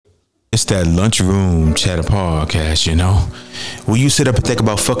It's that lunchroom chatter podcast, you know? Where you sit up and think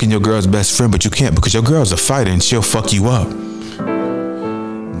about fucking your girl's best friend, but you can't because your girl's a fighter and she'll fuck you up.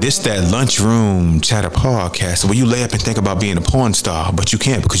 This that lunchroom chatter podcast where you lay up and think about being a porn star, but you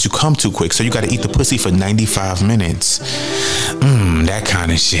can't because you come too quick, so you gotta eat the pussy for 95 minutes. That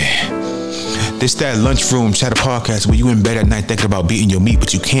kind of shit. This that lunchroom chatter podcast where you in bed at night thinking about beating your meat,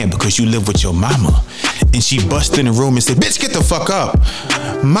 but you can't because you live with your mama. And she bust in the room and said, bitch, get the fuck up.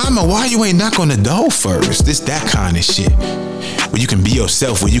 Mama, why you ain't knock on the door first? This that kind of shit. Where you can be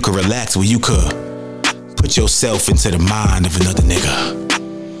yourself, where you can relax, where you could put yourself into the mind of another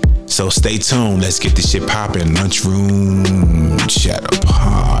nigga. So stay tuned. Let's get this shit poppin'. Lunchroom Chatter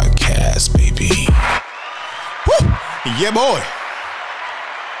Podcast, baby. Woo! Yeah, boy.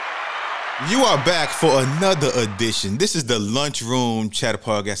 You are back for another edition. This is the Lunchroom Chatter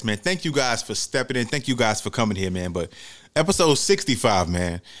Podcast, man. Thank you guys for stepping in. Thank you guys for coming here, man. But episode 65,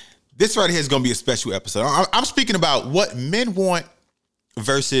 man. This right here is going to be a special episode. I'm speaking about what men want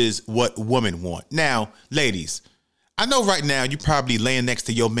versus what women want. Now, ladies, I know right now you probably laying next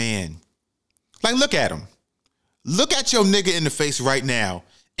to your man. Like, look at him. Look at your nigga in the face right now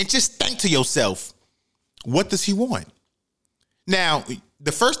and just think to yourself, what does he want? Now,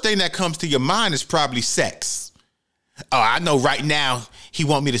 the first thing that comes to your mind is probably sex. Oh, I know right now he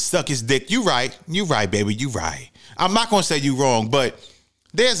want me to suck his dick. You right, baby, you right. I'm not going to say you wrong, but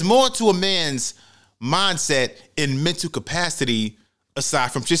there's more to a man's mindset and mental capacity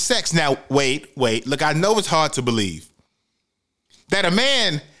aside from just sex. Now, wait. Look, I know it's hard to believe that a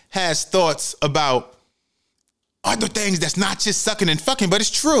man has thoughts about other things that's not just sucking and fucking, but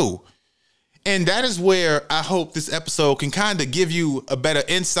it's true. And that is where I hope this episode can kind of give you a better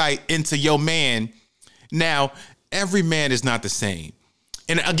insight into your man. Now, every man is not the same.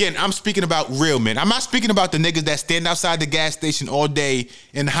 And again, I'm speaking about real men. I'm not speaking about the niggas that stand outside the gas station all day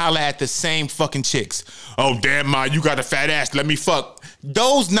and holler at the same fucking chicks. Oh, damn, ma, you got a fat ass. Let me fuck.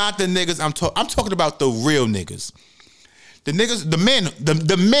 Those not the niggas I'm talking about, the real niggas. The niggas,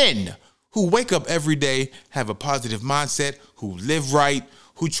 the men who wake up every day, have a positive mindset, who live right,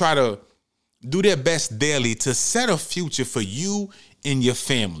 who try to do their best daily to set a future for you and your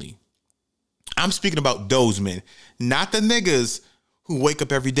family. I'm speaking about those men, not the niggas who wake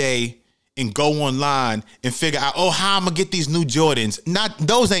up every day and go online and figure out, oh, how I'm gonna get these new Jordans.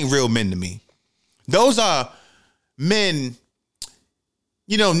 Those ain't real men to me. Those are men,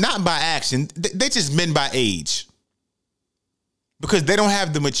 not by action. They just men by age. Because they don't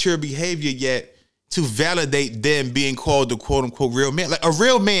have the mature behavior yet to validate them being called the quote unquote real man. Like, a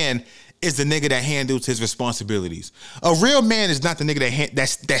real man is the nigga that handles his responsibilities. A real man is not the nigga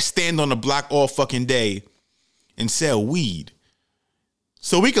that stand on the block all fucking day and sell weed.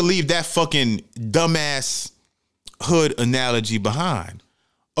 So we could leave that fucking dumbass hood analogy behind.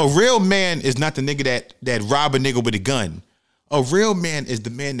 A real man is not the nigga that rob a nigga with a gun. A real man is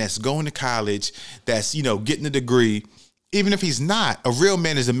the man that's going to college, that's, getting a degree. Even if he's not, a real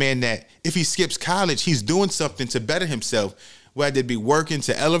man is a man that if he skips college, he's doing something to better himself, whether it be working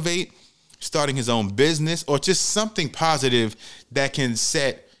to elevate, starting his own business, or just something positive that can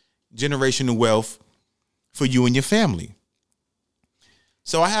set generational wealth for you and your family.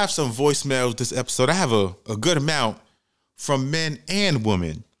 So I have some voicemails this episode. I have a good amount from men and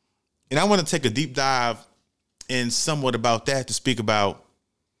women. And I want to take a deep dive in somewhat about that to speak about,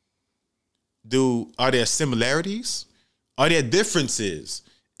 are there similarities? Are there differences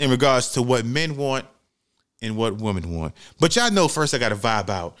in regards to what men want and what women want? But y'all know first I got to vibe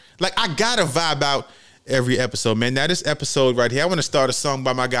out. Like, I got to vibe out every episode, man. Now, this episode right here, I want to start a song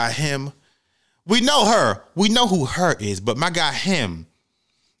by my guy, Him. We know her. We know who her is. But my guy, Him,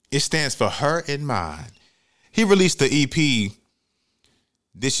 it stands for Her and Mine. He released the EP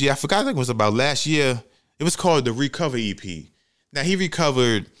this year. I forgot, I think it was about last year. It was called the Recover EP. Now, he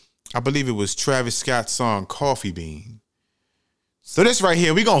recovered, I believe it was Travis Scott's song, Coffee Bean. So this right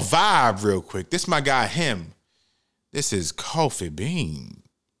here, we gonna vibe real quick. This my guy, Him. This is Coffee Bean.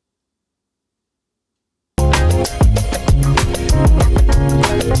 Bad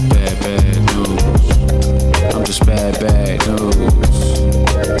news. I'm just bad news.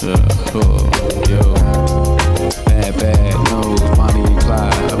 Yo. Bad news. Bonnie and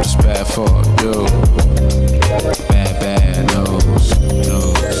Clyde. I'm just bad fuck. Yo. Bad news.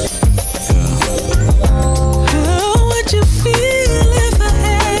 How would you feel if I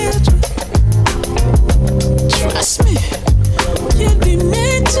had you? Trust me, you'd be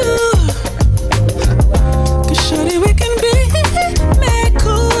made to. 'Cause shorty, we can be mad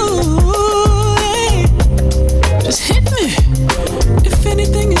cool. Hey, just hit me if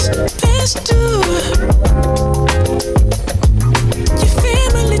anything is best to. You feel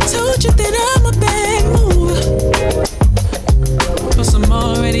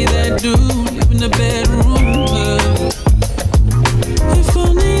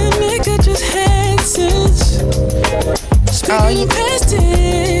these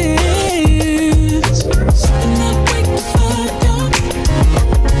tears. Sipping that wake the fuck up.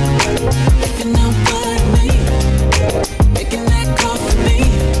 Making that what me. Making that call for me.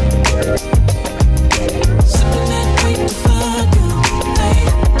 Sipping that wake the fuck up. Hey.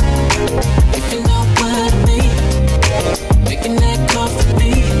 Making that what me. Making that call for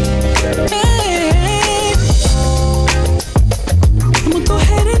me. Hey. I'ma go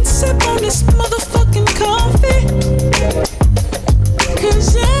ahead and sip on this motherfucking coffee.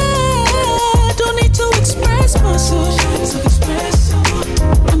 'Cause I don't need to express myself.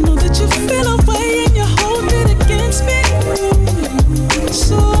 I know that you feel a way and you hold it against me.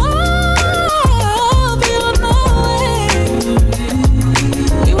 So I'll be on my way.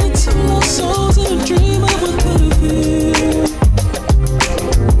 We were two lost souls in a dream of what could have been.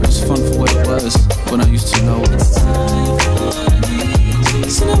 It was fun for what it was when I used to know. It's time for me.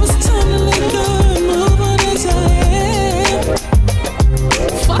 So now it's time to let go and move on as I am.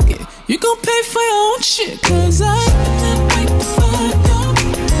 Fuck it, you gon' pay for your own shit. 'Cause I can't wait to fuck up.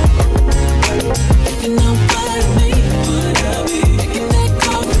 Making that what me. Making that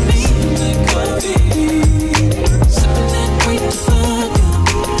call for me. Sipping that wait to fuck up.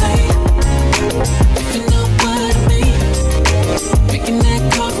 Hey. Making that what me. Making that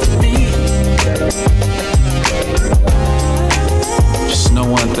call for me. Just know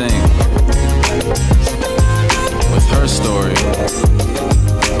one thing. With her story,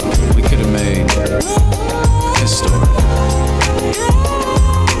 we could have made his story.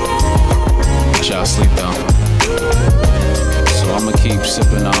 But y'all sleep though. So I'ma keep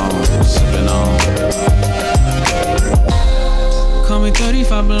sipping on. Call me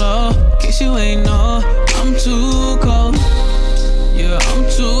 35 below, in case you ain't know. I'm too cold. Yeah, I'm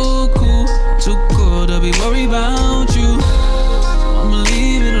too cool to be worried about you. I'ma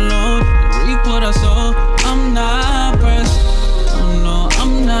leave it alone and reap what I sow. I'm not pressed. Oh no,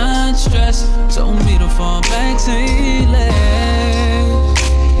 I'm not stressed. Told me to fall back, say less.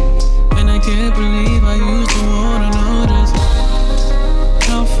 And I can't believe I used to wanna know just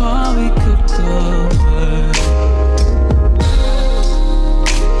how far we could go.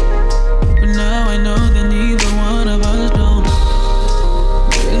 But now I know that neither one of us don't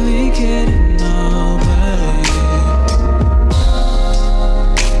really care to know, babe.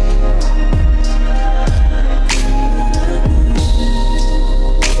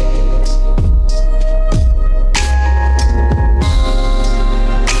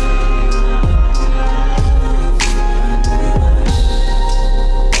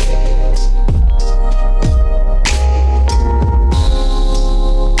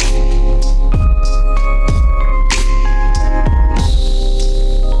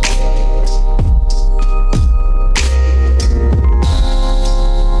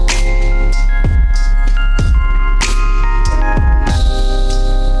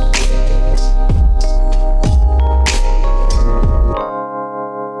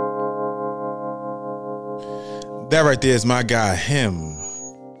 That right there is my guy, him,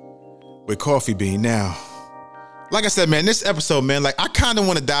 with Coffee Bean. Now, like I said, man, this episode, man, like I kind of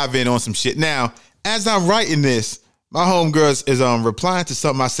want to dive in on some shit. Now, as I'm writing this, my homegirl is replying to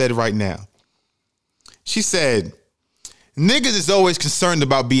something I said right now. She said, niggas is always concerned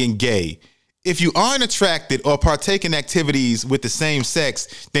about being gay. If you aren't attracted or partake in activities with the same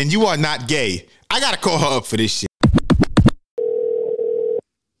sex, then you are not gay. I gotta call her up for this shit.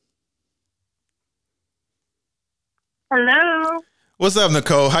 Hello. What's up,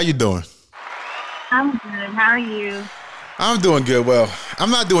 Nicole? How you doing? I'm good. How are you? I'm doing good. Well, I'm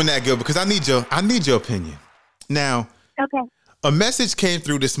not doing that good because I need your opinion. Now, Okay. a message came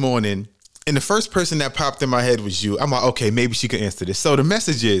through this morning, and the first person that popped in my head was you. I'm like, okay, maybe she can answer this. So the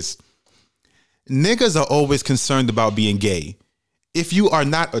message is, niggas are always concerned about being gay. If you are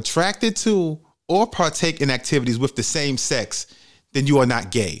not attracted to or partake in activities with the same sex, then you are not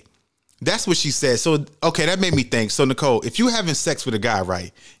gay. That's what she said. So, okay, that made me think. So, Nicole, if you're having sex with a guy,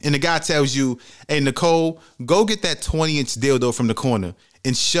 right, and the guy tells you, hey, Nicole, go get that 20-inch dildo from the corner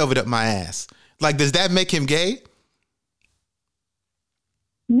and shove it up my ass. Like, does that make him gay?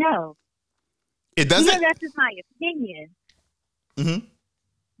 No. It doesn't? That's just my opinion. Mm-hmm.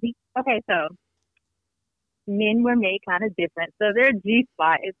 Okay, so men were made kind of different. So their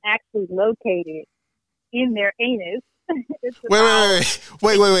G-spot is actually located in their anus.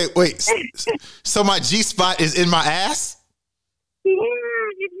 Wait. So my G-spot is in my ass? Yeah,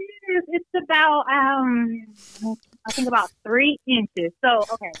 it is. It's about, I think about 3 inches. So,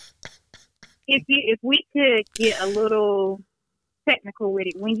 okay. If we could get a little technical with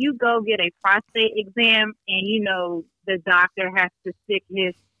it, when you go get a prostate exam and, the doctor has to stick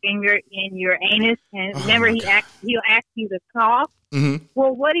his finger in your anus, and remember he'll ask you to cough. Mm-hmm.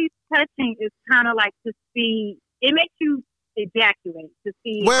 Well, what he's touching is kind of like to see. It makes you ejaculate to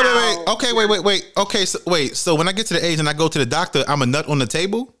see. Wait. Okay, wait. Okay, so when I get to the age and I go to the doctor, I'm a nut on the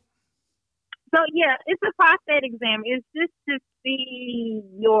table? So yeah, it's a prostate exam. It's just to see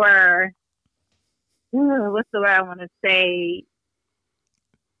your what's the word I want to say?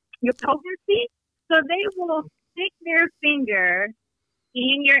 Your potency. So they will stick their finger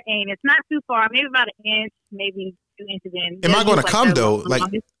in your anus, not too far, maybe about an inch, maybe 2 inches in. Am I going to come though? Like,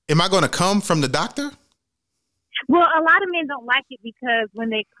 am I going to come from the doctor? Well, a lot of men don't like it because when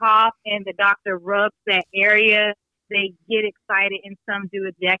they cough and the doctor rubs that area, they get excited and some do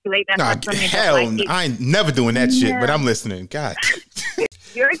ejaculate. That's why some men don't like it. I ain't never doing that shit, but I'm listening. God.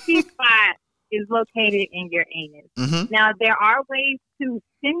 Your G-spot is located in your anus. Mm-hmm. Now, there are ways to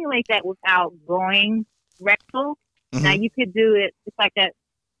stimulate that without going rectal. Mm-hmm. Now, you could do it. It's like that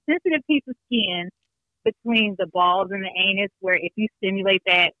sensitive piece of skin between the balls and the anus where if you stimulate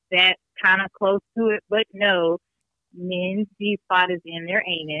that kind of close to it. But no, men's G-spot is in their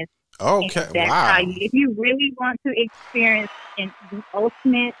anus. Okay, that's wow. How if you really want to experience the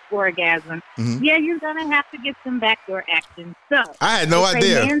ultimate orgasm, yeah, you're going to have to get some backdoor action. So I had no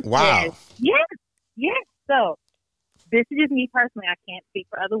idea. Wow. Yes. So this is just me personally. I can't speak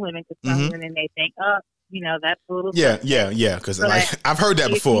for other women because some women may think, oh, that's a little. Yeah. Because like I've heard that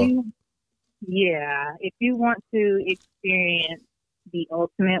before. If you want to experience the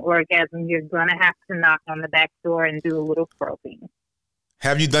ultimate orgasm, you're gonna have to knock on the back door and do a little probing.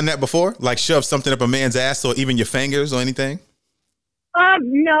 Have you done that before? Like shove something up a man's ass or even your fingers or anything?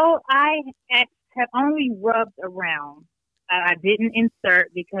 No, I have only rubbed around. I didn't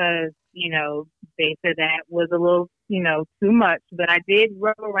insert because, they said that was a little, too much. But I did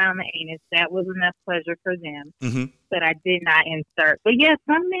rub around the anus. That was enough pleasure for them. Mm-hmm. But I did not insert. But yeah,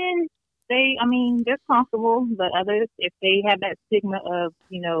 some men, they're comfortable. But others, if they have that stigma of,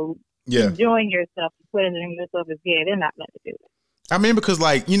 enjoying yourself, pleasuring yourself is gay, they're not going to do it. I mean, because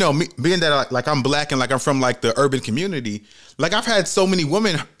like, me, being that like I'm black and like I'm from like the urban community, like I've had so many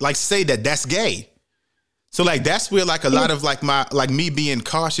women like say that that's gay. So like that's where like a lot of like my like me being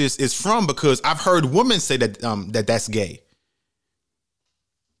cautious is from, because I've heard women say that that's gay.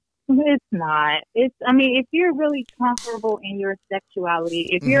 It's not. If you're really comfortable in your sexuality,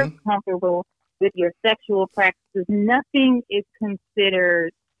 if you're comfortable with your sexual practices, nothing is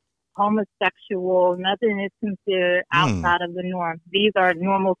considered homosexual, nothing is considered outside of the norm. These are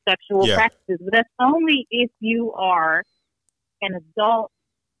normal sexual practices, but that's only if you are an adult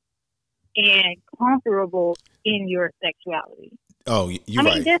and comfortable in your sexuality. Oh, you're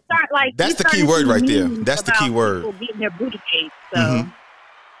right. That's the key word right there. That's the key word. People getting their booty ate,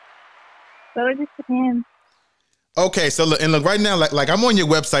 so it just depends. Okay, so look right now, like I'm on your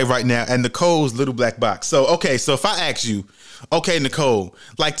website right now, and Nicole's Little Black Box. So so if I ask you, okay, Nicole,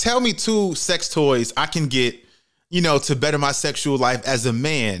 like tell me 2 sex toys I can get, to better my sexual life as a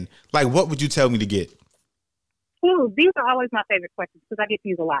man. Like, what would you tell me to get? Ooh, these are always my favorite questions because I get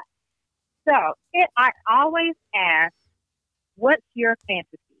these a lot. So I always ask, what's your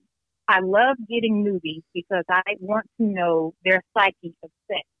fantasy? I love getting newbies because I want to know their psyche of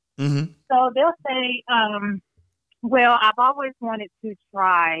sex. Mm-hmm. So they'll say, well, I've always wanted to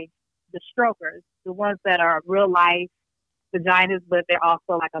try the strokers, the ones that are real life vaginas, but they're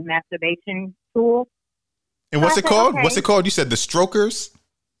also like a masturbation tool. And what's it called? Okay. What's it called? You said the strokers?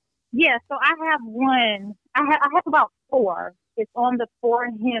 Yeah, so I have one. I have about 4. It's on the for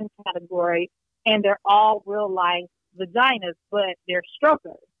him category, and they're all real life vaginas, but they're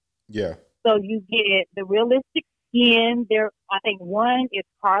strokers. Yeah. So you get the realistic skin. I think one is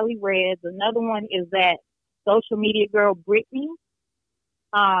Carly Reds. Another one is that social media girl Brittany.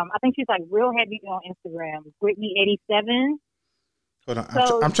 I think she's like real heavy on Instagram. Brittany87. Hold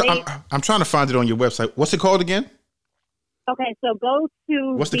on, I'm trying to find it on your website. What's it called again? Okay, so go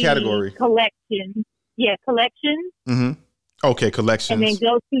to what's the category? Collection. Yeah, collections. Mm-hmm. Okay, collections. And then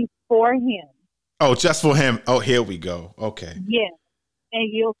go to for him. Oh, just for him. Oh, here we go. Okay. Yeah, and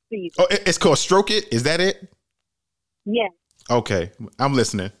you'll see. Oh, it's called Stroke It. Is that it? Yes. Okay, I'm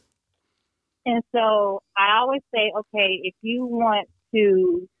listening. And so I always say, okay, if you want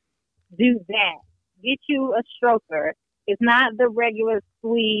to do that, get you a stroker. It's not the regular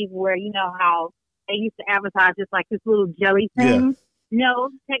sleeve where, how they used to advertise just like this little jelly thing. Yeah. No,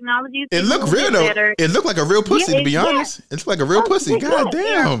 technology is it looked real though. Better. It looked like a real pussy, to be honest. It looked like a real pussy. God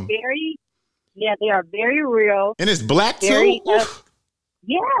damn. They are very real. And it's black too?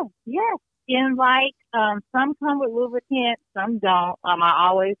 Yeah. And like some come with lubricant, some don't. I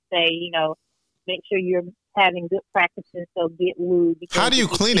always say, make sure you're having good practices. So get lube. How do you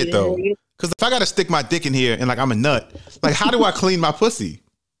clean it though? Because if I got to stick my dick in here and like I'm a nut, like how do I clean my pussy?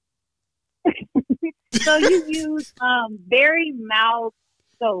 So you use very mild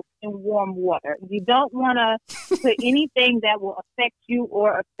soap and warm water. You don't want to put anything that will affect you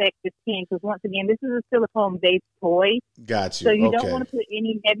or affect the skin, because once again, this is a silicone-based toy. Got you. So you don't want to put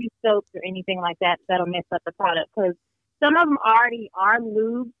any heavy soaps or anything like that that'll mess up the product, because some of them already are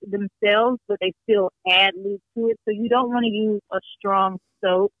lubed themselves, but they still add lube to it. So you don't want to use a strong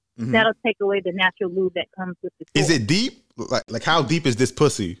soap. Mm-hmm. That'll take away the natural lube that comes with the toy. Is it deep? Like how deep is this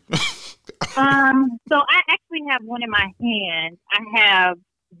pussy? So I actually have one in my hand. I have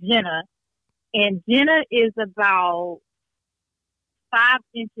Jenna, and Jenna is about 5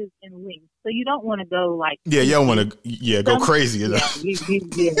 inches in length. So you don't want to go like you don't want to go crazy. You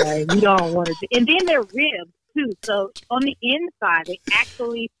don't want to. And then they're ribbed too. So on the inside, they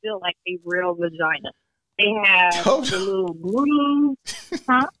actually feel like a real vagina. They have the little grooves.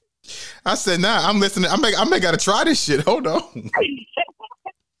 Huh? I said, nah, I'm listening. I may gotta try this shit. Hold on.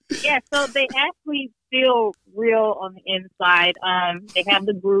 Yeah, so they actually feel real on the inside. They have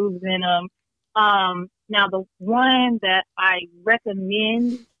the grooves in them. Now, the one that I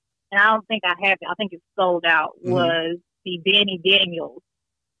recommend, and I don't think I have it, I think it's sold out, was the Danny Daniels.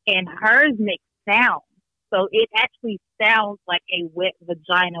 And hers makes sound. So it actually sounds like a wet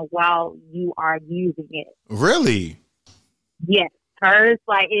vagina while you are using it. Really? Yes. Hers,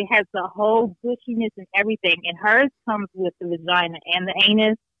 like, it has the whole bushiness and everything. And hers comes with the vagina and the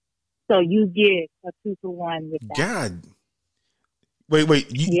anus. So you get a 2-for-1 with that. God. Wait.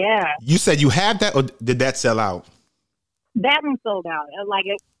 You said you had that, or did that sell out? That one sold out. Like,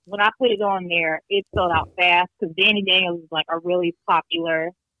 when I put it on there, it sold out fast, because Danny Daniels is like a really popular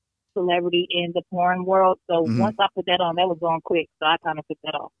celebrity in the porn world. So once I put that on, that was on quick. So I kind of took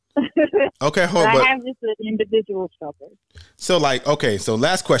that off. Okay, hold on. I have just an individual stroker. So like, okay, so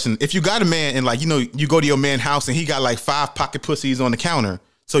last question. If you got a man and like, you go to your man's house and he got like 5 pocket pussies on the counter,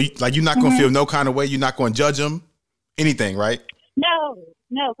 so you're not going to feel no kind of way? You're not going to judge him? Anything, right? No,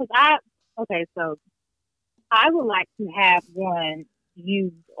 because so I would like to have one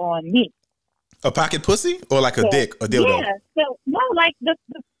used on me. A pocket pussy or like a dick, a dildo? Yeah, so no, like because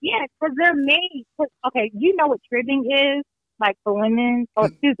they're made. Okay, you know what tribbing is, like for women, or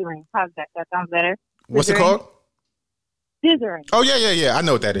scissoring. How's that? That sounds better. Scissoring. What's it called? Scissoring. Oh yeah. I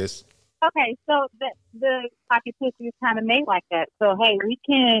know what that is. Okay, so the pocket pussy is kind of made like that. So hey, we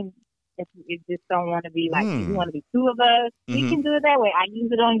can. If you just don't want to be like, you want to be 2 of us, we can do it that way. I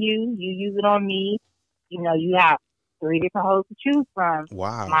use it on you, you use it on me. You have 3 different hoes to choose from.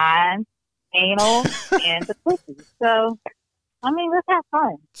 Wow. Mine, anal, and the pussy. So, I mean, let's have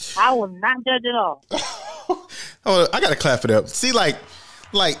fun. I will not judge at all. Oh, I gotta clap it up. See, like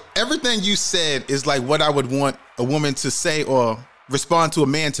everything you said is like what I would want a woman to say or respond to a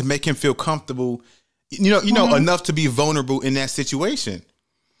man to make him feel comfortable. Enough to be vulnerable in that situation.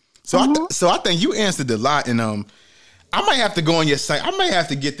 So I think you answered a lot, and I might have to go on your site. I might have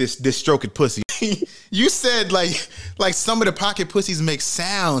to get this stroked pussy. You said like some of the pocket pussies make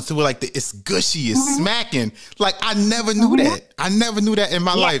sounds, so like it's gushy, it's smacking. Like I never knew that. I never knew that in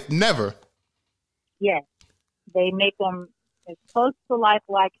my life. Never. Yes, they make them as close to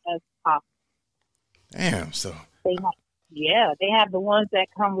lifelike as possible. Damn. So they have the ones that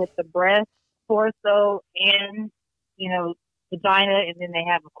come with the breast, torso, and vagina, and then they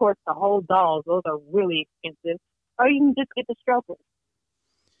have, of course, the whole dolls. Those are really expensive. Or you can just get the stroker.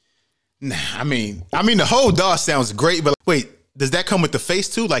 Nah, I mean, the whole doll sounds great, but wait, does that come with the face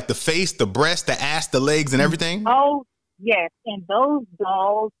too? Like the face, the breast, the ass, the legs, and everything? Oh, yes. And those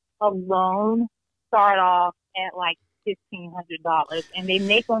dolls alone start off at like $1,500, and they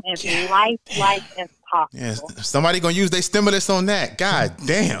make them as lifelike as possible. Yes, somebody gonna use their stimulus on that. God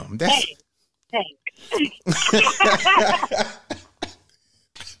damn, that's. Hey.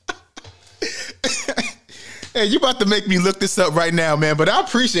 Hey, you about to make me look this up right now, man. But I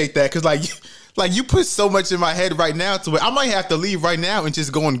appreciate that, because like you put so much in my head right now to it. I might have to leave right now and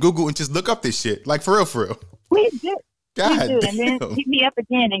just go on Google and just look up this shit. Like for real. Please do. God damn. And then hit me up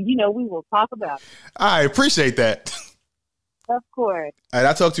again, and we will talk about it. I appreciate that. Of course. All right,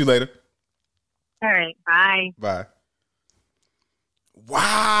 I'll talk to you later. All right, bye. Bye.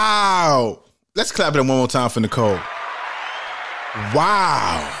 Wow. Let's clap it up one more time for Nicole.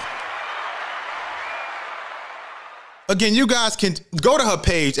 Wow. Again, you guys can go to her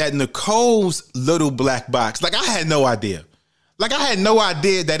page at Nicole's Little Black Box. Like, I had no idea. Like, I had no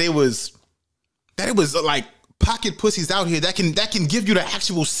idea that it was like pocket pussies out here that can give you the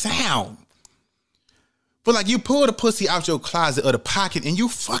actual sound. But like, you pull the pussy out your closet or the pocket and you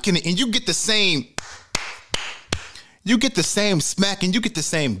fucking it and you get the same you get the same smack and you get the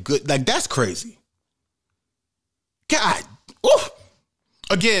same good. Like, that's crazy. God. Oof.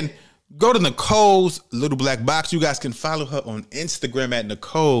 Again, go to Nicole's Little Black Box. You guys can follow her on Instagram at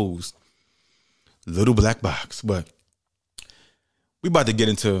Nicole's Little Black Box. But we about to get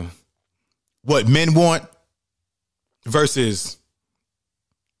into what men want versus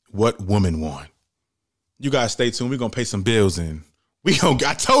what women want. You guys stay tuned. We're going to pay some bills and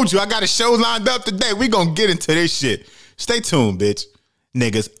I told you I got a show lined up today. We're going to get into this shit. Stay tuned, bitch.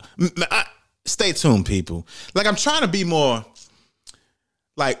 Niggas. Stay tuned, people. Like, I'm trying to be more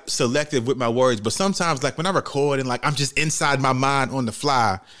like selective with my words, but sometimes like when I record and like I'm just inside my mind on the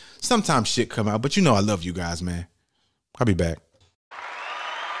fly, sometimes shit come out. But you know I love you guys, man. I'll be back.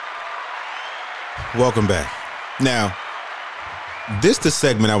 Welcome back. Now, this the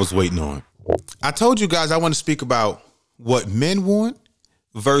segment I was waiting on. I told you guys I want to speak about what men want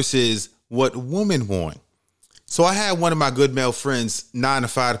versus what women want. So I had one of my good male friends, 9 to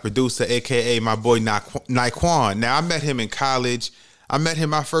 5, the producer, aka my boy Naquan. Now I met him in college. I met him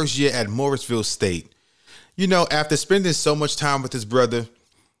my first year at Morrisville State. You know, after spending so much time with his brother,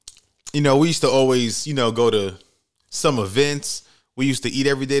 you know, we used to always, you know, go to some events. We used to eat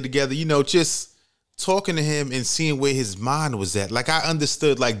every day together, you know, just talking to him and seeing where his mind was at. Like, I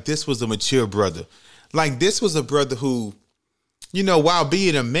understood, like, this was a mature brother. Like, this was a brother who, you know, while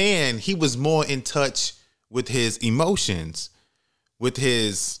being a man, he was more in touch with his emotions, with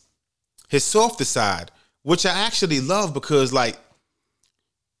his softer side, which I actually love because, like,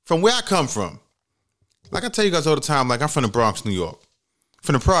 from where I come from, like I tell you guys all the time, like, I'm from the Bronx, New York,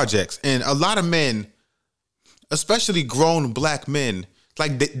 from the projects, and a lot of men, especially grown black men,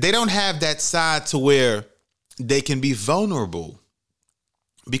 like, they don't have that side to where they can be vulnerable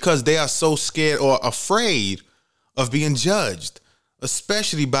because they are so scared or afraid of being judged,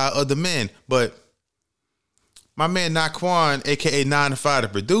 especially by other men. But my man Naquan, aka 9 to 5, the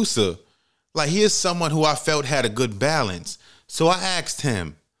producer, like, he is someone who I felt had a good balance. So I asked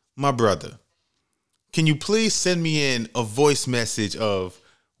him, my brother, can you please send me in a voice message of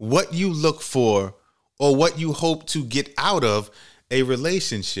what you look for or what you hope to get out of a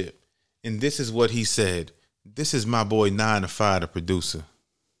relationship? And this is what he said. This is my boy 9 to 5, the producer.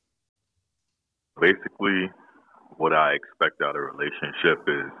 Basically, what I expect out of a relationship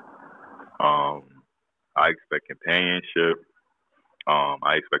is I expect companionship.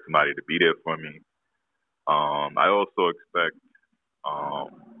 I expect somebody to be there for me. I also expect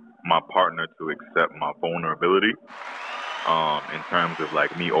my partner to accept my vulnerability in terms of,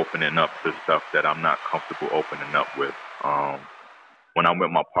 like, me opening up to stuff that I'm not comfortable opening up with. When I'm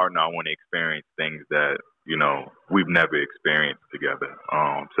with my partner, I want to experience things that, you know, we've never experienced together.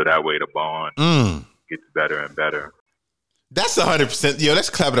 So that way the bond gets better and better. That's 100%. Yo, let's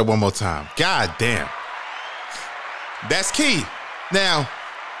clap it up one more time. God damn. That's key. Now,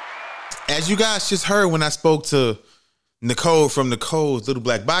 as you guys just heard when I spoke to Nicole from Nicole's Little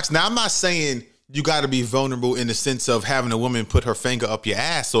Black Box, now I'm not saying you got to be vulnerable in the sense of having a woman put her finger up your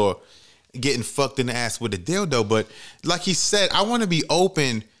ass or getting fucked in the ass with a dildo. But like he said, I want to be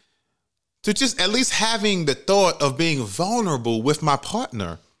open to just at least having the thought of being vulnerable with my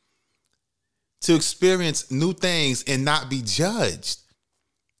partner to experience new things and not be judged.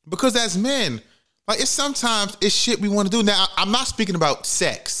 Because as men, like, it's shit we want to do. Now, I'm not speaking about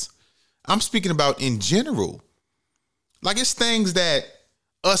sex. I'm speaking about in general. Like, it's things that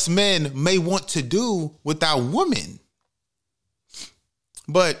us men may want to do with our women.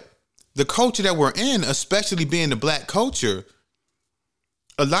 But the culture that we're in, especially being the black culture,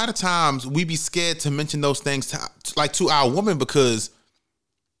 a lot of times we be scared to mention those things to our woman because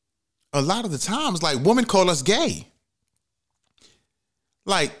a lot of the times, like, women call us gay.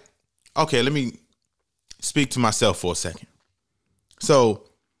 Like, okay, let me speak to myself for a second. So,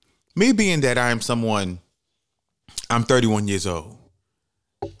 me being that I'm 31 years old.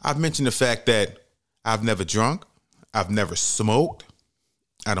 I've mentioned the fact that I've never drunk. I've never smoked.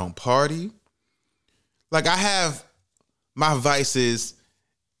 I don't party. Like, I have my vices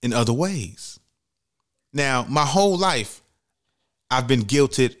in other ways. Now, my whole life, I've been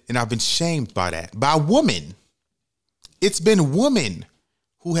guilted and I've been shamed by that. By women. It's been women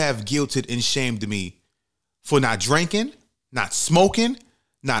who have guilted and shamed me for not drinking, not smoking,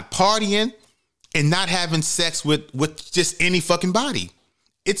 not partying, and not having sex with just any fucking body.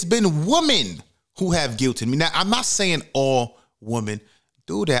 It's been women who have guilted me. Now, I'm not saying all women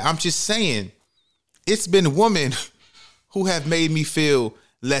do that. I'm just saying it's been women who have made me feel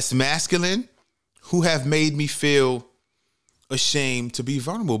less masculine, who have made me feel ashamed to be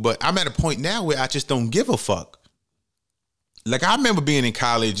vulnerable. But I'm at a point now where I just don't give a fuck. Like, I remember being in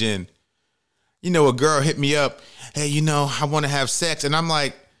college and a girl hit me up, hey, I want to have sex. And I'm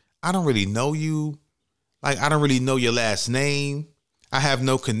like, I don't really know you. Like, I don't really know your last name. I have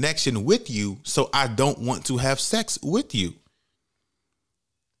no connection with you, so I don't want to have sex with you.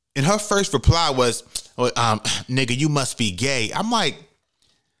 And her first reply was, nigga, you must be gay. I'm like,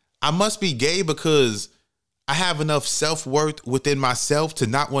 I must be gay because I have enough self-worth within myself to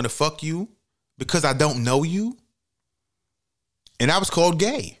not want to fuck you because I don't know you. And I was called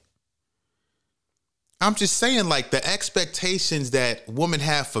gay. I'm just saying, like, the expectations that women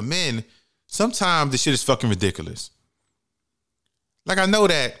have for men, sometimes the shit is fucking ridiculous. Like, I know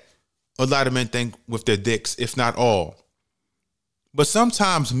that a lot of men think with their dicks, if not all. But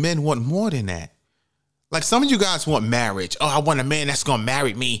sometimes men want more than that. Like, some of you guys want marriage. Oh, I want a man that's going to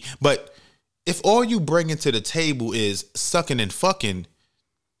marry me. But if all you bring into the table is sucking and fucking,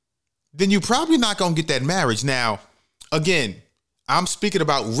 then you're probably not going to get that marriage. Now, again, I'm speaking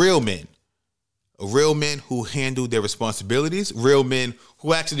about real men. Real men who handle their responsibilities. Real men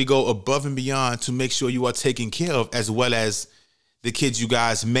who actually go above and beyond to make sure you are taken care of, as well as the kids you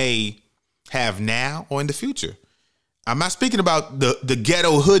guys may have now or in the future. I'm not speaking about the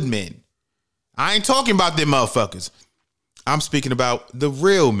ghetto hood men. I ain't talking about them motherfuckers. I'm speaking about the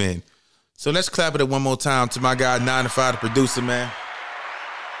real men. So let's clap it up one more time to my guy 9 to 5, the producer, man.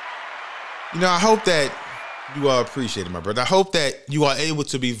 I hope that you all appreciate it, my brother. I hope that you are able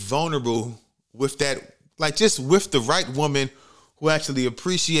to be vulnerable with that, like, just with the right woman who actually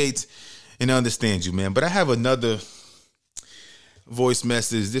appreciates and understands you, man. But I have another voice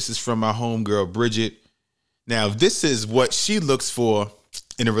message. This is from my homegirl, Bridget. Now, this is what she looks for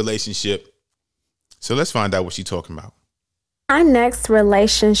in a relationship. So let's find out what she's talking about. My next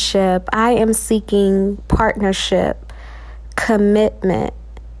relationship, I am seeking partnership, commitment,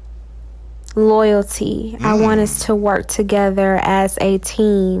 loyalty. I want us to work together as a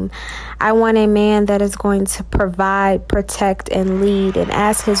team. I want a man that is going to provide, protect, and lead. And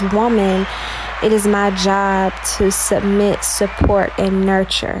as his woman, it is my job to submit, support, and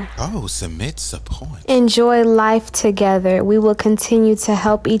nurture. Oh, submit, support. Enjoy life together. We will continue to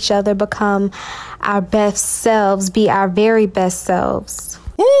help each other become our best selves, be our very best selves.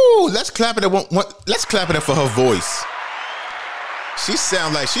 Woo! Let's clap it up. Let's clap it up for her voice. She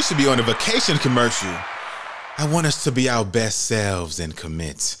sounds like she should be on a vacation commercial. I want us to be our best selves and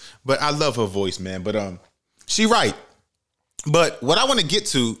commit. But I love her voice, man. But she right. But what I want to get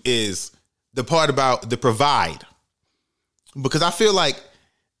to is the part about the provide. Because I feel like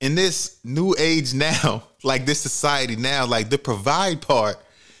in this new age now, like this society now, like the provide part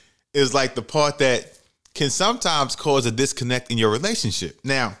is like the part that can sometimes cause a disconnect in your relationship.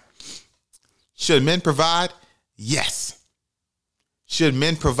 Now, should men provide? Yes. Should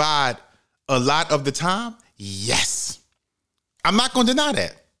men provide a lot of the time? Yes. I'm not going to deny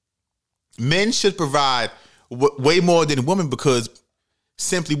that. Men should provide way more than women because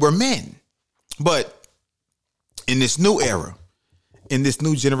simply we're men. But in this new era, in this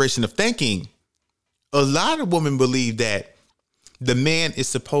new generation of thinking, a lot of women believe that the man is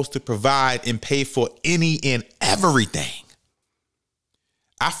supposed to provide and pay for any and everything.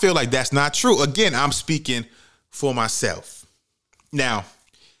 I feel like that's not true. Again, I'm speaking for myself. Now,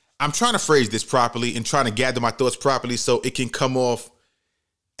 I'm trying to phrase this properly and trying to gather my thoughts properly so it can come off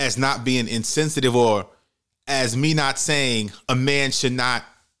as not being insensitive or as me not saying a man should not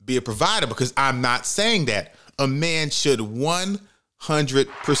be a provider, because I'm not saying that. A man should 100%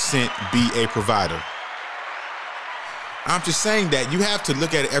 be a provider. I'm just saying that you have to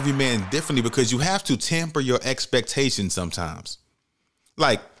look at every man differently because you have to temper your expectations sometimes.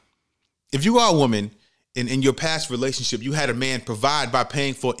 Like, if you are a woman, in your past relationship, you had a man provide by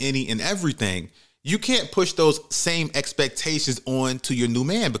paying for any and everything. You can't push those same expectations on to your new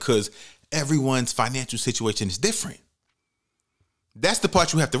man because everyone's financial situation is different. That's the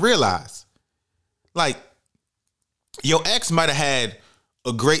part you have to realize. Like, your ex might have had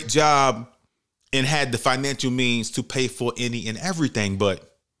a great job and had the financial means to pay for any and everything,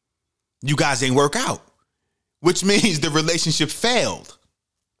 but you guys ain't work out, which means the relationship failed.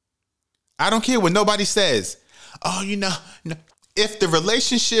 I don't care what nobody says. Oh, no.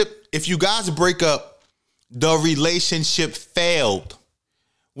 If you guys break up, the relationship failed,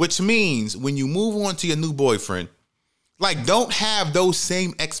 which means when you move on to your new boyfriend, like, don't have those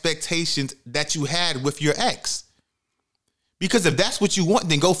same expectations that you had with your ex. Because if that's what you want,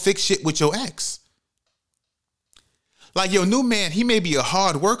 then go fix shit with your ex. Like, your new man, he may be a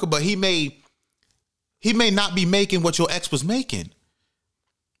hard worker, but he may not be making what your ex was making.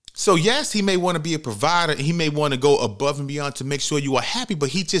 So yes, he may want to be a provider. He may want to go above and beyond to make sure you are happy, but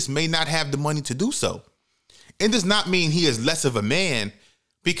he just may not have the money to do so. It does not mean he is less of a man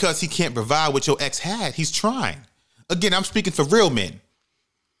because he can't provide what your ex had. He's trying. Again, I'm speaking for real men.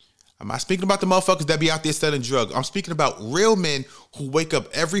 I'm not speaking about the motherfuckers that be out there selling drugs. I'm speaking about real men who wake up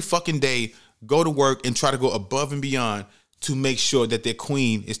every fucking day, go to work, and try to go above and beyond to make sure that their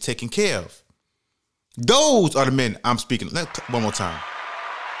queen is taken care of. Those are the men I'm speaking. One more time.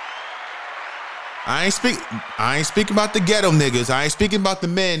 I ain't speaking about the ghetto niggas. I ain't speaking about the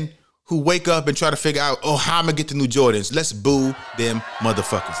men who wake up and try to figure out, oh, how I'm gonna get the new Jordans. Let's boo them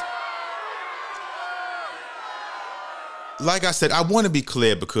motherfuckers. Like I said, I want to be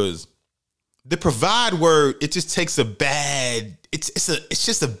clear because the provide word, it just takes a bad, it's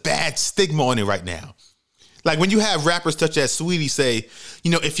just a bad stigma on it right now. Like when you have rappers such as Sweetie say, you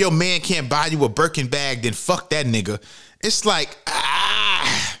know, if your man can't buy you a Birkin bag, then fuck that nigga. It's like,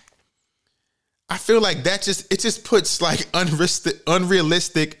 I feel like it just puts like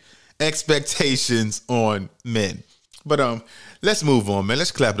unrealistic expectations on men. But let's move on, man.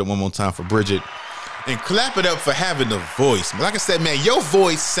 Let's clap it up one more time for Bridget. And clap it up for having the voice. Like I said, man, your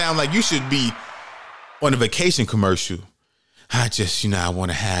voice sound like you should be on a vacation commercial. I just, I want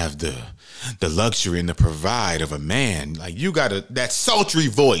to have the luxury and the provide of a man. Like you got that sultry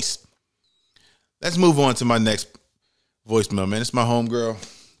voice. Let's move on to my next voicemail, man. It's my homegirl,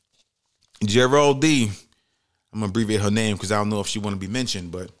 Gerald D. I'm going to abbreviate her name because I don't know if she want to be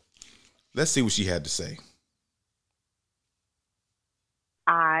mentioned, but let's see what she had to say.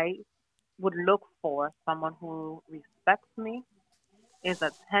 I would look for someone who respects me, is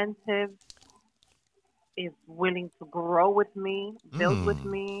attentive, is willing to grow with me, build with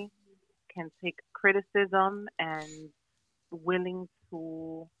me, can take criticism and willing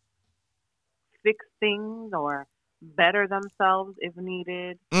to fix things or better themselves if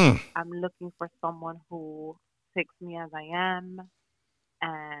needed. I'm looking for someone who takes me as I am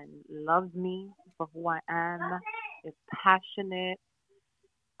and loves me for who I am, is passionate,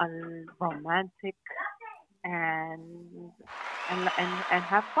 romantic, and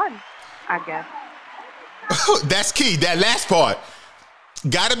have fun, I guess. That's key. That last part.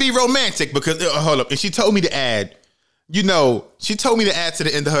 Gotta be romantic because, hold up. And she told me to add, she told me to add to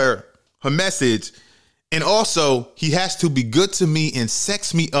the end of her message. And also, he has to be good to me and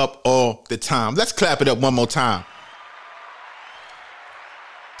sex me up all the time. Let's clap it up one more time.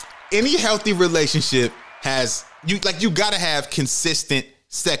 Any healthy relationship you gotta have consistent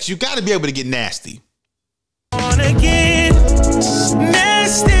sex. You gotta be able to get nasty. Wanna get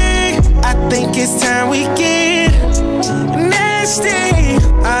nasty. I think it's time we get nasty.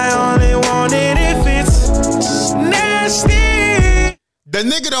 I only want it if it's nasty. The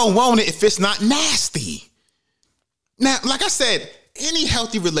nigga don't want it if it's not nasty. Now, like I said, any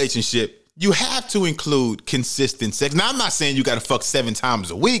healthy relationship, you have to include consistent sex. Now, I'm not saying you got to fuck 7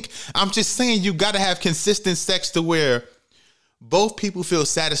 times a week. I'm just saying you got to have consistent sex to where both people feel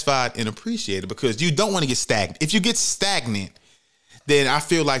satisfied and appreciated, because you don't want to get stagnant. If you get stagnant, then I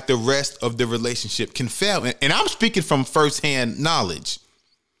feel like the rest of the relationship can fail. And I'm speaking from firsthand knowledge.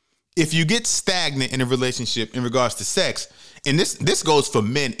 If you get stagnant in a relationship in regards to sex, and this goes for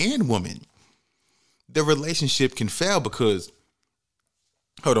men and women, the relationship can fail because,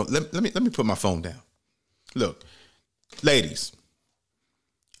 hold on, let me put my phone down. Look, ladies,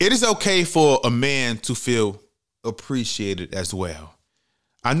 it is okay for a man to feel appreciated as well.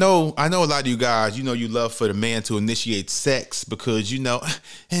 I know a lot of you guys, you love for the man to initiate sex because,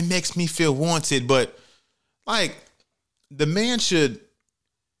 it makes me feel wanted. But like the man should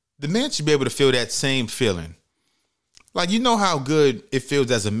be able to feel that same feeling. Like, how good it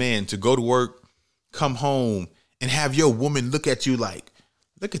feels as a man to go to work, come home, and have your woman look at you like,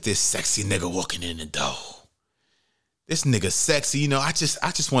 look at this sexy nigga walking in the door. This nigga sexy, I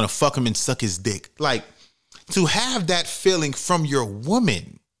just want to fuck him and suck his dick. Like, to have that feeling from your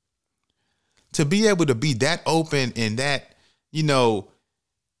woman, to be able to be that open and that,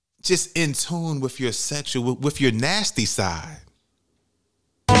 just in tune with your sexual, with your nasty side.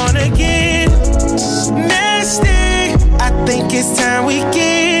 Wanna get nasty. I think it's time we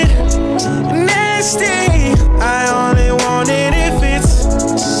get nasty. I only want it if it's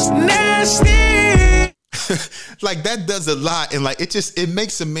nasty. Like, that does a lot. And like, it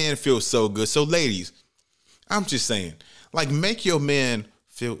makes a man feel so good. So ladies, I'm just saying, like, make your man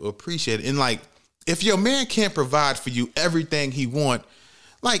feel appreciated. And like, if your man can't provide for you everything he want,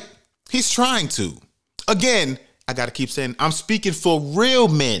 like, he's trying to. Again, I got to keep saying, I'm speaking for real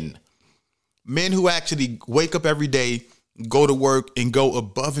men. Men who actually wake up every day, go to work, and go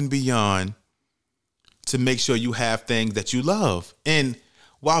above and beyond to make sure you have things that you love. And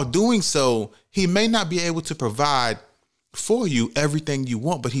while doing so, he may not be able to provide for you everything you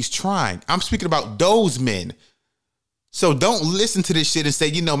want, but he's trying. I'm speaking about those men. So don't listen to this shit and say,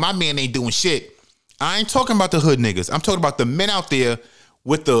 you know, my man ain't doing shit. I ain't talking about the hood niggas. I'm talking about the men out there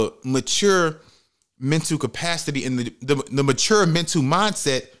with the mature mental capacity and the mature mental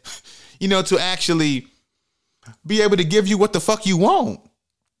mindset, you know, to actually be able to give you what the fuck you want.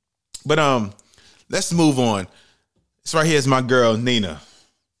 But let's move on. This right here is my girl, Nina.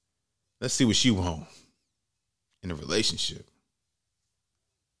 Let's see what she want in a relationship.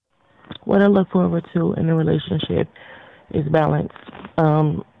 What I look forward to in a relationship is balance.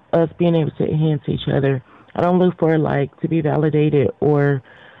 Us being able to enhance each other. I don't look for like to be validated or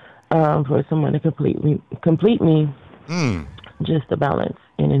for someone to complete me. Just the balance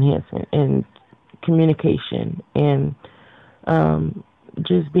and enhancement and communication and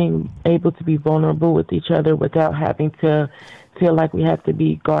just being able to be vulnerable with each other without having to feel like we have to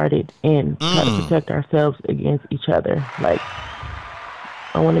be guarded and try to protect ourselves against each other. Like,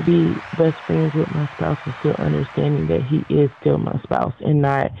 I want to be best friends with my spouse and still understanding that he is still my spouse and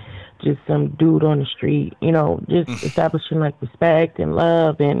not just some dude on the street, you know, just establishing like respect and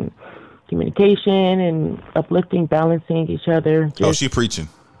love and communication and uplifting, balancing each other. Oh, she preaching.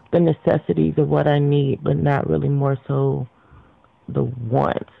 The necessities of what I need, but not really more so the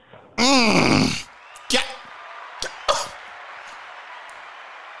wants.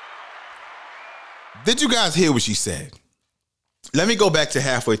 Did you guys hear what she said? Let me go back to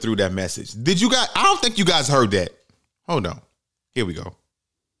halfway through that message. Did you guys? I don't think you guys heard that. Hold on. Here we go.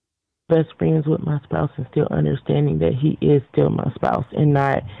 Best friends with my spouse and still understanding that he is still my spouse and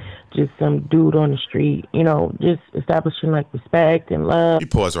not just some dude on the street, you know, just establishing like respect and love. You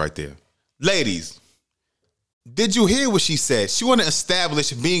pause right there. Ladies, did you hear what she said? She want to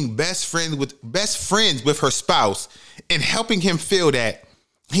establish being best friends with her spouse and helping him feel that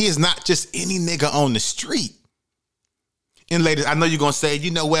he is not just any nigga on the street. And ladies, I know you're going to say,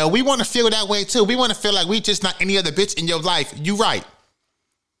 you know, well, we want to feel that way too. We want to feel like we just not any other bitch in your life. You right.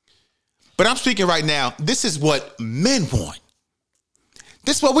 But I'm speaking right now. This is what men want.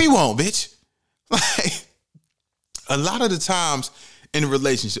 This is what we want, bitch. Like, a lot of the times in a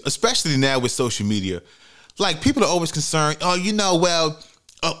relationship, especially now with social media, like people are always concerned, oh, you know, well,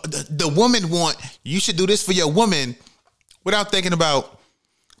 the woman want, you should do this for your woman without thinking about,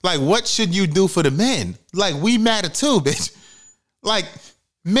 like, what should you do for the men? Like, we matter too, bitch. Like,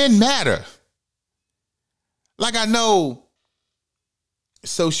 men matter. Like, I know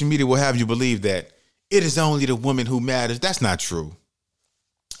social media will have you believe that it is only the woman who matters. That's not true.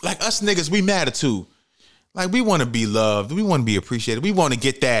 Like, us niggas, we matter too. Like, we want to be loved. We want to be appreciated. We want to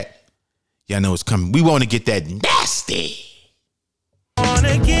get that. Y'all know it's coming. We want to get that nasty.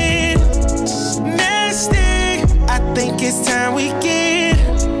 Wanna get nasty. I think it's time we get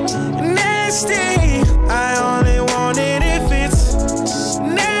nasty. I only want it if it's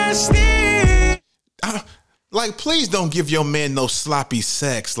nasty. Like, please don't give your man no sloppy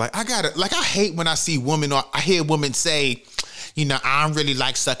sex. Like, I hate when I see women or I hear women say, you know, I don't really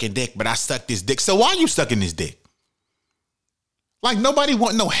like sucking dick, but I suck this dick. So why are you sucking this dick? Like, nobody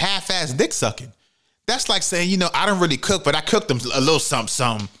want no half-ass dick sucking. That's like saying, you know, I don't really cook, but I cooked them a little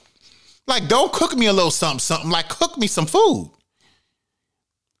something. Like, don't cook me a little something. Like, cook me some food.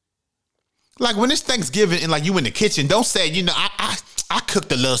 Like, when it's Thanksgiving and like you in the kitchen, don't say, you know, I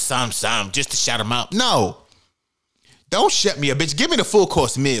cooked a little something just to shut them up. No. Don't shut me up, bitch. Give me the full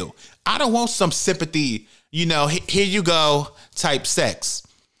course meal. I don't want some sympathy, you know, here you go type sex.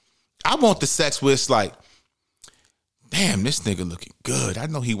 I want the sex where it's like, damn, this nigga looking good. I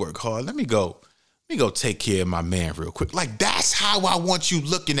know he work hard. Let me go take care of my man real quick. Like, that's how I want you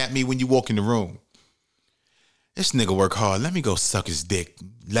looking at me when you walk in the room. This nigga work hard. Let me go suck his dick.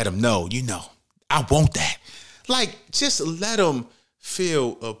 Let him know, you know, I want that. Like, just let him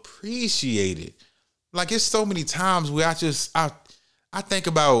feel appreciated. Like, it's so many times where I think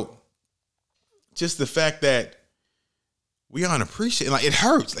about just the fact that we aren't appreciated. Like, it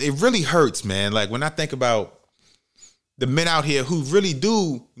hurts. It really hurts, man. Like, when I think about the men out here who really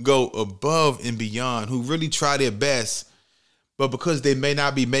do go above and beyond, who really try their best, but because they may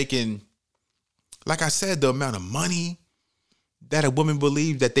not be making, like I said, the amount of money that a woman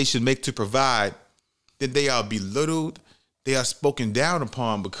believes that they should make to provide, then they are belittled. They are spoken down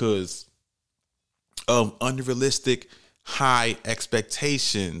upon because of unrealistic high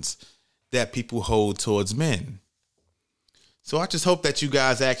expectations that people hold towards men. So I just hope that you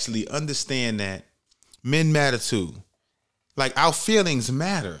guys actually understand that men matter too. Like, our feelings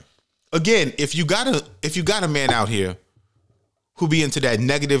matter. Again, if you got a man out here who be into that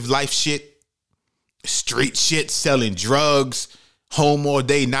negative life shit, street shit, selling drugs, home all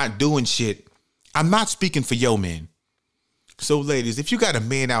day, not doing shit, I'm not speaking for your man. So ladies, if you got a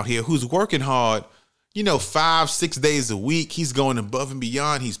man out here who's working hard, 5-6 days a week. He's going above and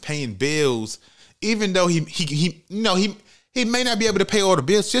beyond. He's paying bills, even though he may not be able to pay all the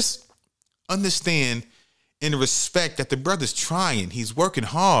bills. Just understand and respect that the brother's trying. He's working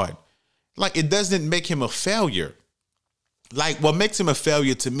hard. Like, it doesn't make him a failure. Like, what makes him a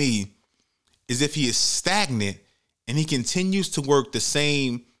failure to me is if he is stagnant and he continues to work the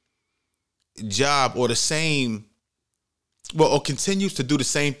same job or continues to do the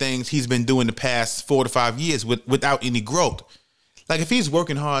same things he's been doing the past 4 to 5 years without any growth. Like, if he's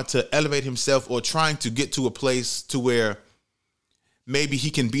working hard to elevate himself or trying to get to a place to where maybe he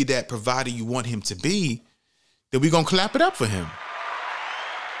can be that provider you want him to be, then we're going to clap it up for him.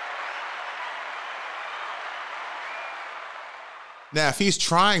 Now, if he's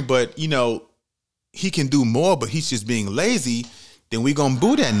trying, but, he can do more, but he's just being lazy, then we're going to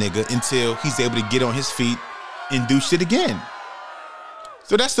boo that nigga until he's able to get on his feet and do shit again.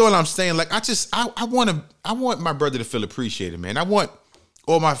 So that's all I'm saying. Like, I want my brother to feel appreciated, man. I want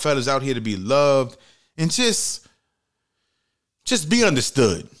all my fellas out here to be loved and just be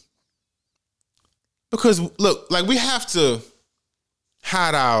understood. Because look, like, we have to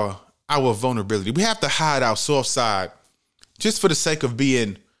hide our vulnerability. We have to hide our soft side just for the sake of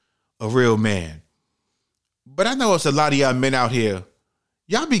being a real man. But I know it's a lot of y'all men out here.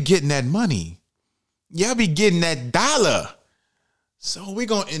 Y'all be getting that money. Y'all be getting that dollar. So we're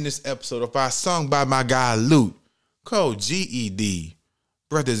going to end this episode of our song by my guy, Lute, called GED.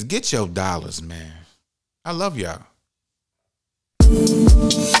 Brothers, get your dollars, man. I love y'all.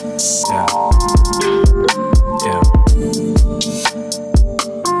 Yeah.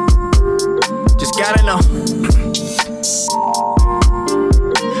 Just gotta know.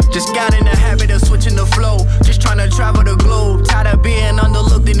 Just got in the habit of switching the flow. Just trying to travel the globe. Tired of being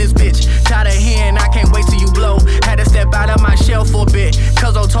underlooked in this bitch. Tired of hearing I can't wait till you blow. Had to step out of my shell for a bit.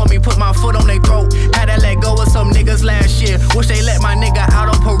 Cuzzo told me put my foot on their throat. Had to let go of some niggas last year. Wish they let my nigga out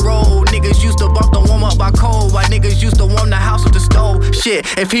on parole. Niggas used to bump the warm up by cold. While niggas used to warm the house with the stove. Shit,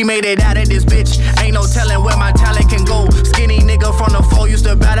 if he made it out of this bitch, ain't no telling where my talent can go. Skinny nigga from the four used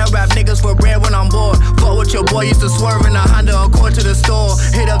to battle rap niggas for bread when I'm bored. Fuck with your boy, used to swerve in a Honda Accord to the store.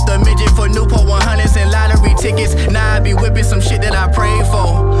 Hit up the midget for Newport 100s and lottery tickets. Now I be whipping some shit that I prayed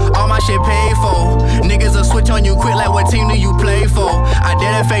for. All my shit paid for. Niggas will switch on you quick like what team do you play for? I did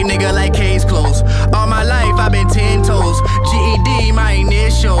a fake nigga like case closed. All my life I been 10 toes. GED my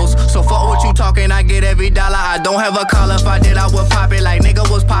initials. So fuck what you talking, I get every dollar. I don't have a call, if I did I would pop it like nigga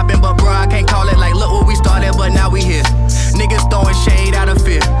was popping. But bro I can't call it like look where we started but now we here. Niggas throwing shade out of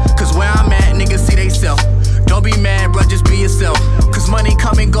fear. Cause where I'm at niggas see they self. Don't be mad, bro, just be yourself. Cause money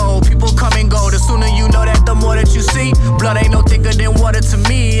come and go, people come and go. The sooner you know that, the more that you see. Blood ain't no thicker than water to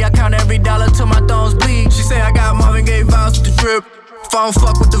me. I count every dollar till my thumbs bleed. She say I got Marvin Gaye vibes with the drip. If I don't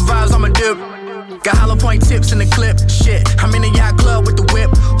fuck with the vibes, I'ma dip. Got hollow point tips in the clip. Shit, I'm in the yacht club with the whip.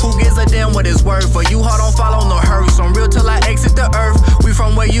 Who gives a damn what it's worth? For you hard don't follow no hurry. So I'm real till I exit the earth. We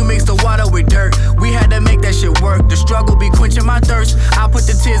from where you mix the water with dirt. We had to make that shit work. The struggle be quenching my thirst. I put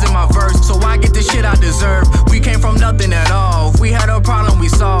the tears in my verse, so I get the shit I deserve. We came from nothing at all. If we had a problem we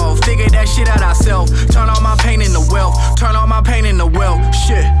solved. Figured that shit out ourselves. Turn all my pain into wealth. Turn all my pain into wealth.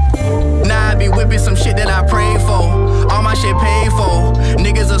 Shit. Now I be whipping some shit that I prayed for. All my shit paid for.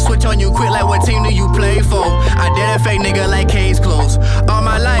 Niggas will switch on you quick like what team do you play for? I did a fake nigga like case closed. All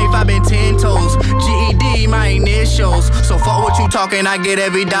my life I been 10 toes. GED my initials. So fuck what you talking, I get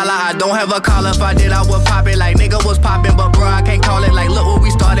every dollar. I don't have a call, if I did I would pop it like nigga was popping. But bro I can't call it like look where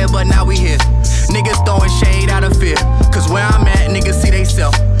we started but now we here. Niggas throwing shade out of fear. Cause where I'm at niggas see they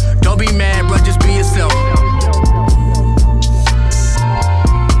self. Don't be mad bro, just be yourself.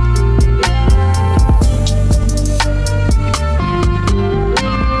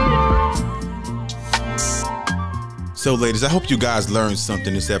 So, ladies, I hope you guys learned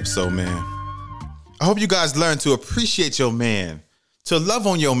something this episode, man. I hope you guys learned to appreciate your man, to love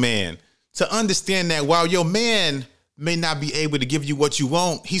on your man, to understand that while your man may not be able to give you what you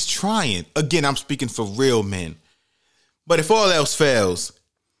want, he's trying. Again, I'm speaking for real men. But if all else fails,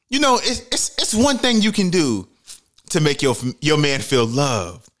 it's one thing you can do to make your man feel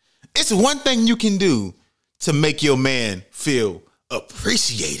loved. It's one thing you can do to make your man feel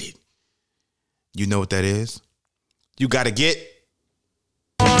appreciated. You know what that is? You gotta get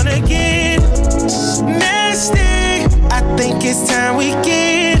wanna get nasty. I think it's time we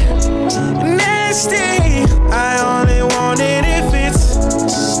get nasty. I only want it if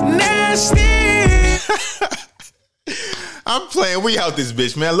it's nasty. I'm playing. We out this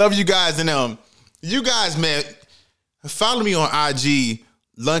bitch, man. I love you guys. And you guys, man, follow me on IG,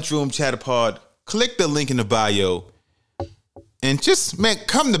 Lunchroom Chatterpod. Click the link in the bio. And just, man,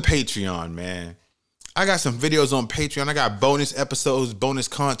 come to Patreon, man. I got some videos on Patreon. I got bonus episodes, bonus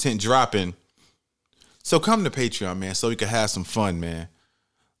content dropping. So come to Patreon, man, so we can have some fun, man.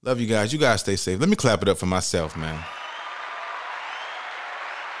 Love you guys. You guys stay safe. Let me clap it up for myself, man.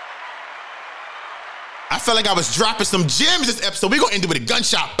 I felt like I was dropping some gems this episode. We're going to end it with a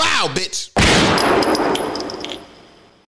gunshot. Bow, bitch.